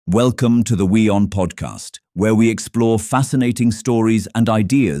Welcome to the WION podcast, where we explore fascinating stories and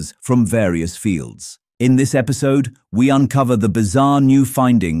ideas from various fields. In this episode, we uncover the bizarre new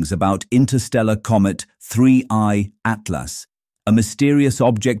findings about interstellar comet 3I Atlas, a mysterious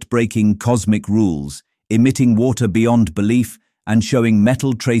object breaking cosmic rules, emitting water beyond belief and showing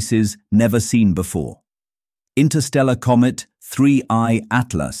metal traces never seen before. Interstellar comet 3I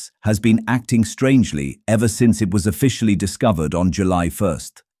Atlas has been acting strangely ever since it was officially discovered on July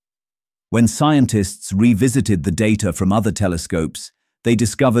 1st. When scientists revisited the data from other telescopes, they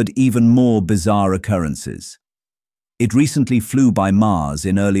discovered even more bizarre occurrences. It recently flew by Mars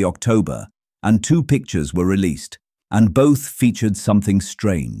in early October, and 2 pictures were released, and both featured something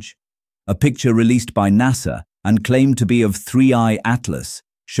strange. A picture released by NASA and claimed to be of 3I Atlas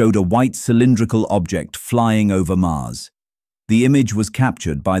showed a white cylindrical object flying over Mars. The image was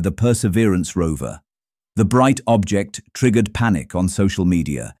captured by the Perseverance rover. The bright object triggered panic on social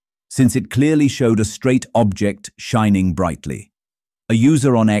media, since it clearly showed a straight object shining brightly. A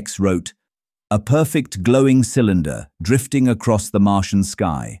user on X wrote, "A perfect glowing cylinder drifting across the Martian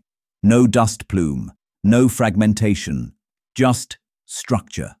sky. No dust plume, no fragmentation, just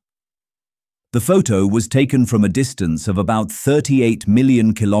structure." The photo was taken from a distance of about 38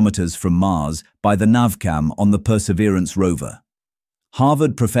 million kilometers from Mars by the Navcam on the Perseverance rover.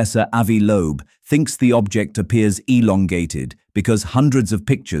 Harvard professor Avi Loeb thinks the object appears elongated because hundreds of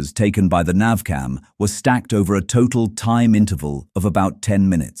pictures taken by the Navcam were stacked over a total time interval of about 10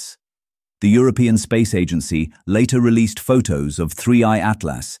 minutes. The European Space Agency later released photos of 3I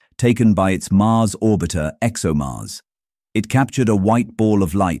Atlas taken by its Mars orbiter ExoMars. It captured a white ball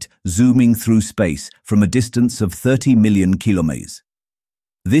of light zooming through space from a distance of 30 million kilometers.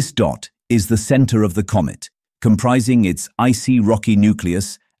 This dot is the center of the comet, comprising its icy rocky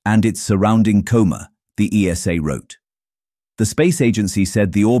nucleus and its surrounding coma, the ESA wrote. The space agency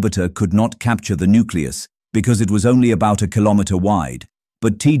said the orbiter could not capture the nucleus because it was only about a kilometer wide,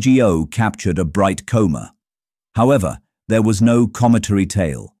 but TGO captured a bright coma. However, there was no cometary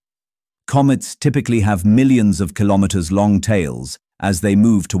tail. Comets typically have millions of kilometers long tails as they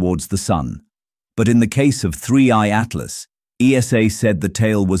move towards the Sun. But in the case of 3I Atlas, ESA said the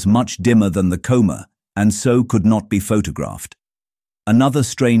tail was much dimmer than the coma and so could not be photographed. Another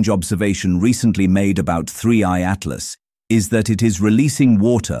strange observation recently made about 3I Atlas is that it is releasing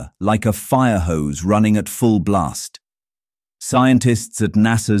water like a fire hose running at full blast. Scientists at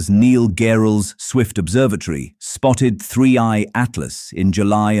NASA's Neil Gehrels Swift Observatory spotted 3I Atlas in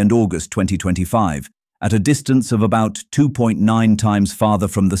July and August 2025 at a distance of about 2.9 times farther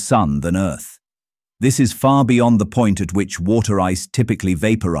from the Sun than Earth. This is far beyond the point at which water ice typically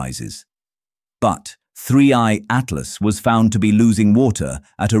vaporizes. But 3I Atlas was found to be losing water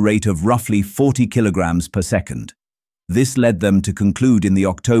at a rate of roughly 40 kilograms per second. This led them to conclude in the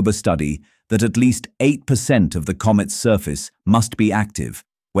October study that at least 8% of the comet's surface must be active,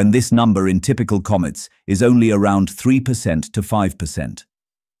 when this number in typical comets is only around 3% to 5%.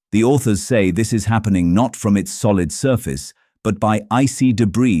 The authors say this is happening not from its solid surface, but by icy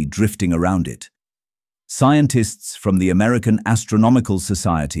debris drifting around it. Scientists from the American Astronomical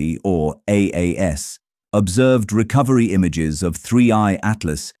Society, or AAS, observed recovery images of 3I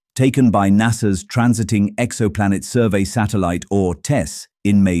Atlas taken by NASA's Transiting Exoplanet Survey Satellite, or TESS,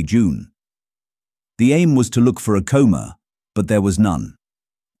 in May-June. The aim was to look for a coma, but there was none.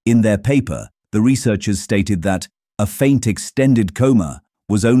 In their paper, the researchers stated that a faint extended coma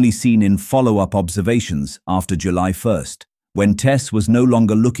was only seen in follow-up observations after July 1st, when TESS was no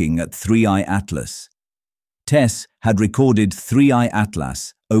longer looking at 3I Atlas. TESS had recorded 3I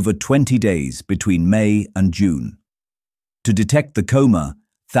Atlas over 20 days between May and June. To detect the coma,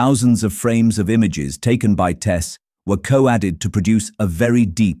 thousands of frames of images taken by TESS were co-added to produce a very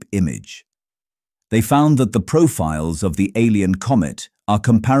deep image. They found that the profiles of the alien comet are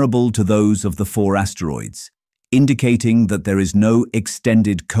comparable to those of the 4 asteroids, indicating that there is no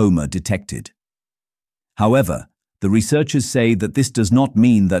extended coma detected. However, the researchers say that this does not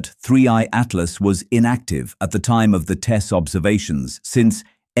mean that 3I Atlas was inactive at the time of the TESS observations, since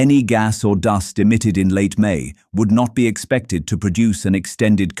any gas or dust emitted in late May would not be expected to produce an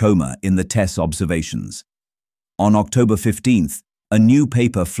extended coma in the TESS observations. On October 15th, a new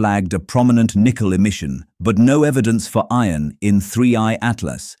paper flagged a prominent nickel emission, but no evidence for iron in 3I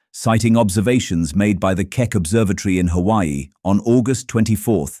Atlas, citing observations made by the Keck Observatory in Hawaii on August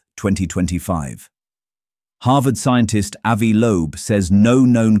 24, 2025. Harvard scientist Avi Loeb says no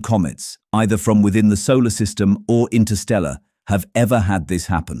known comets, either from within the solar system or interstellar, have ever had this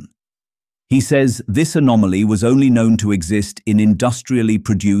happen. He says this anomaly was only known to exist in industrially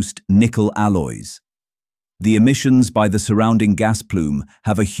produced nickel alloys. The emissions by the surrounding gas plume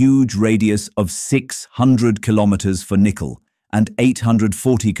have a huge radius of 600 kilometers for nickel and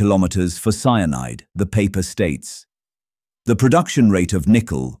 840 kilometers for cyanide, the paper states. The production rate of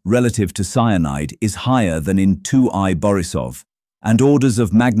nickel relative to cyanide is higher than in 2I Borisov, and orders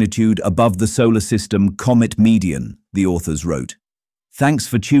of magnitude above the solar system Comet median, the authors wrote. Thanks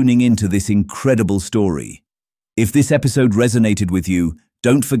for tuning in to this incredible story. If this episode resonated with you,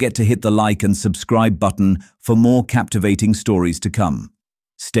 don't forget to hit the like and subscribe button for more captivating stories to come.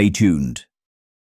 Stay tuned.